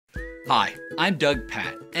Hi, I'm Doug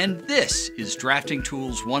Pat, and this is Drafting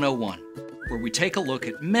Tools 101, where we take a look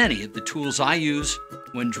at many of the tools I use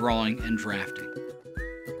when drawing and drafting.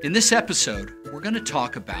 In this episode, we're going to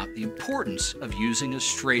talk about the importance of using a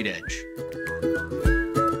straight edge.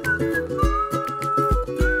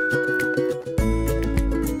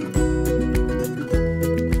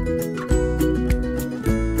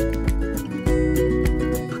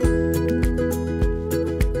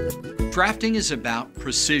 Drafting is about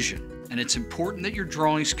precision, and it's important that your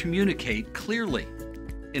drawings communicate clearly.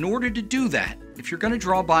 In order to do that, if you're going to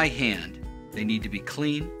draw by hand, they need to be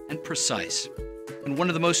clean and precise. And one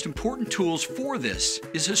of the most important tools for this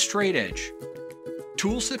is a straight edge.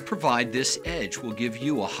 Tools that provide this edge will give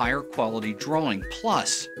you a higher quality drawing,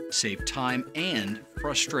 plus save time and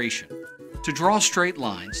frustration. To draw straight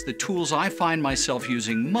lines, the tools I find myself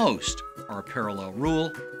using most are a parallel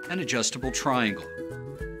rule and adjustable triangle.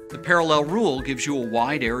 The parallel rule gives you a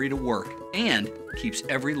wide area to work and keeps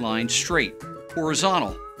every line straight,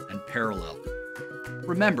 horizontal, and parallel.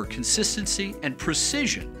 Remember, consistency and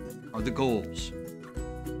precision are the goals.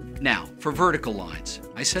 Now, for vertical lines,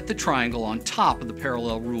 I set the triangle on top of the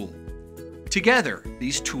parallel rule. Together,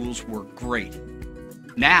 these tools work great.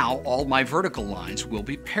 Now, all my vertical lines will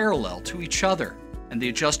be parallel to each other, and the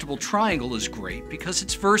adjustable triangle is great because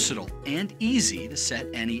it's versatile and easy to set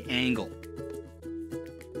any angle.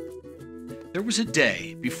 There was a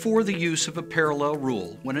day before the use of a parallel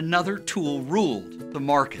rule when another tool ruled the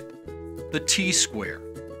market, the Tsquare.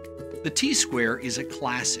 The Tsquare is a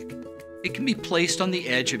classic. It can be placed on the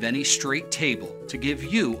edge of any straight table to give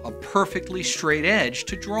you a perfectly straight edge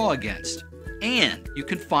to draw against, and you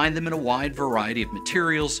can find them in a wide variety of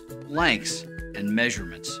materials, lengths, and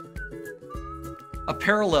measurements. A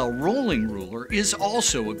parallel rolling ruler is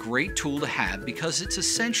also a great tool to have because it's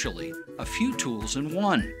essentially a few tools in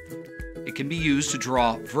one. It can be used to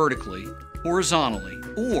draw vertically, horizontally,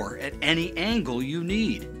 or at any angle you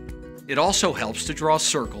need. It also helps to draw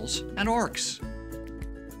circles and arcs.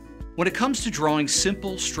 When it comes to drawing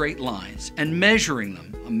simple straight lines and measuring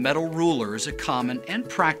them, a metal ruler is a common and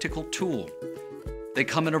practical tool. They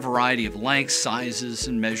come in a variety of lengths, sizes,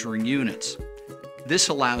 and measuring units. This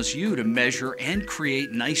allows you to measure and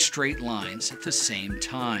create nice straight lines at the same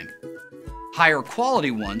time. Higher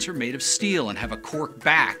quality ones are made of steel and have a cork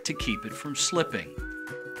back to keep it from slipping.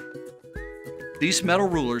 These metal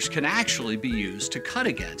rulers can actually be used to cut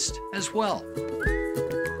against as well.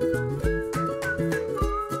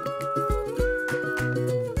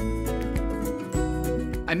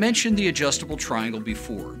 I mentioned the adjustable triangle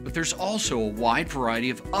before, but there's also a wide variety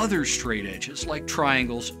of other straight edges like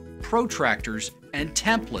triangles, protractors, and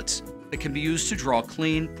templates that can be used to draw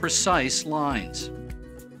clean, precise lines.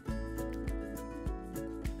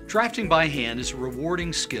 Drafting by hand is a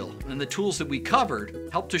rewarding skill, and the tools that we covered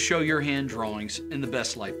help to show your hand drawings in the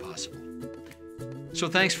best light possible. So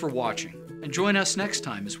thanks for watching, and join us next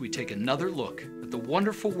time as we take another look at the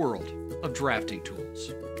wonderful world of drafting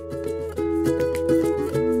tools.